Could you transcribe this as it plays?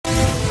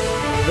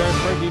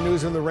There's breaking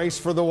news in the race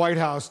for the White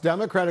House.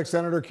 Democratic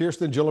Senator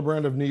Kirsten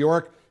Gillibrand of New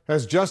York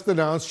has just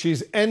announced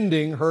she's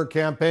ending her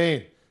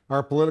campaign.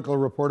 Our political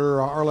reporter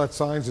Arlette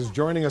Saenz is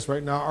joining us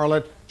right now.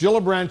 Arlette,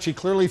 Gillibrand, she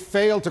clearly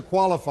failed to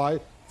qualify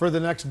for the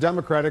next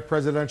Democratic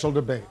presidential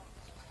debate.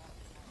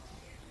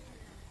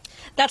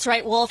 That's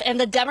right, Wolf. And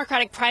the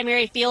Democratic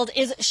primary field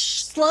is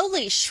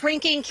slowly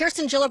shrinking.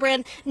 Kirsten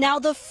Gillibrand, now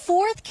the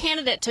fourth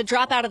candidate to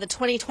drop out of the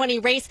 2020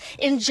 race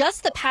in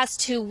just the past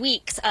 2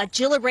 weeks. A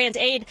Gillibrand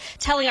aide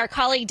telling our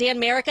colleague Dan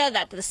Merica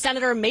that the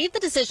senator made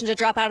the decision to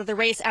drop out of the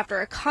race after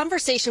a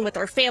conversation with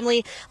her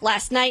family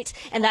last night,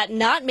 and that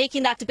not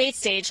making that debate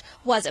stage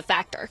was a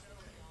factor.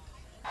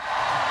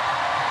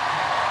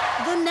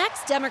 The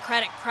next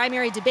Democratic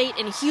primary debate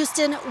in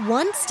Houston,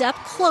 one step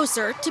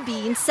closer to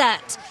being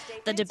set.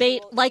 The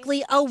debate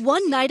likely a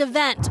one-night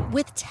event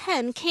with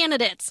 10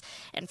 candidates.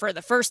 And for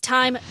the first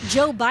time,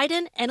 Joe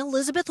Biden and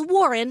Elizabeth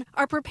Warren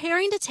are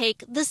preparing to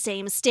take the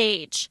same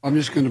stage. I'm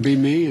just going to be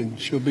me and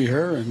she'll be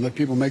her and let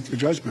people make their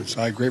judgments.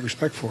 I have great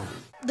respect for her.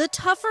 The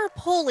tougher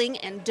polling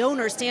and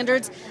donor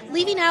standards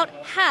leaving out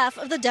half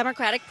of the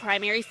Democratic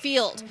primary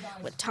field,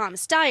 with Tom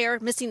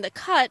Steyer missing the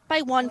cut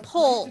by one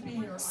poll.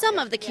 Some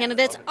of the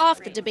candidates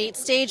off the debate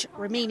stage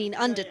remaining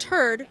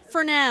undeterred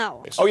for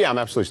now. Oh, yeah, I'm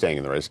absolutely staying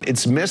in the race.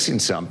 It's missing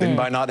something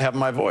by not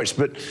having my voice.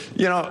 But,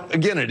 you know,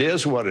 again, it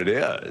is what it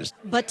is.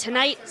 But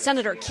tonight,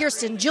 Senator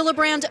Kirsten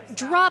Gillibrand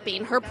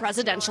dropping her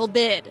presidential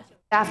bid.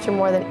 After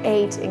more than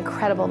 8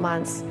 incredible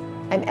months,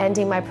 I'm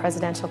ending my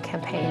presidential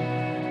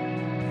campaign.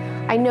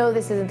 I know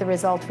this isn't the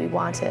result we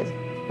wanted.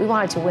 We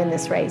wanted to win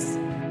this race.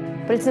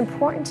 But it's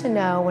important to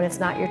know when it's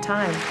not your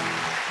time.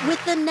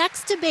 With the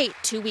next debate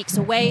 2 weeks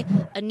away,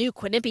 a new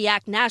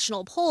Quinnipiac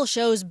national poll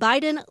shows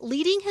Biden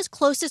leading his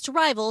closest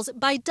rivals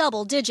by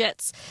double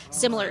digits,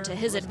 similar to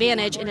his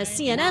advantage in a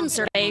CNN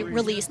survey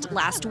released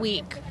last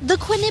week. The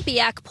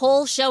Quinnipiac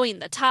poll showing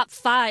the top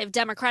 5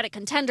 Democratic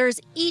contenders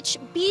each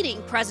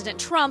beating President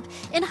Trump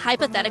in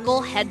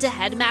hypothetical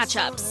head-to-head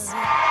matchups.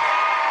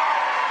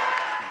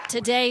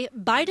 Today,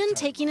 Biden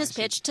taking his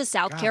pitch to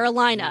South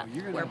Carolina,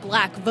 where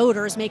black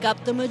voters make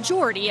up the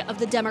majority of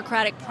the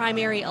Democratic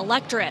primary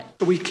electorate.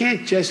 We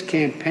can't just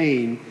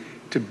campaign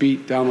to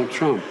beat Donald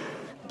Trump.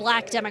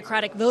 Black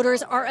Democratic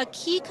voters are a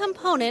key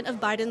component of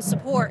Biden's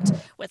support,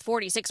 with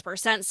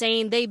 46%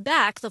 saying they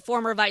back the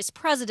former vice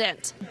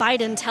president.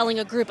 Biden telling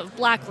a group of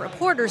black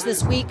reporters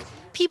this week,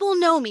 "People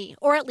know me,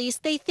 or at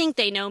least they think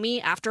they know me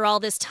after all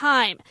this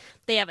time.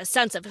 They have a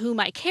sense of who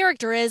my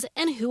character is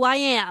and who I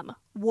am,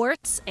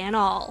 warts and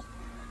all."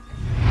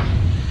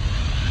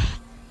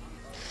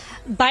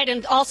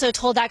 Biden also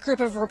told that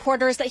group of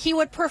reporters that he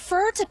would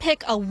prefer to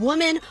pick a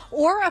woman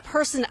or a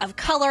person of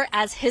color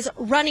as his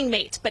running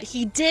mate. But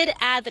he did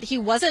add that he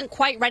wasn't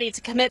quite ready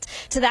to commit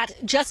to that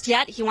just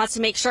yet. He wants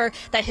to make sure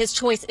that his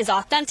choice is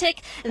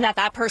authentic and that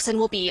that person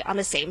will be on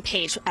the same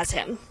page as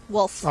him.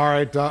 Wolf. All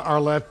right,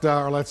 Arlette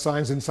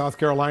Saenz in South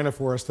Carolina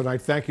for us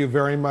tonight. Thank you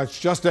very much.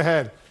 Just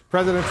ahead,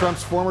 President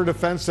Trump's former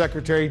defense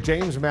secretary,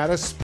 James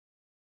Mattis,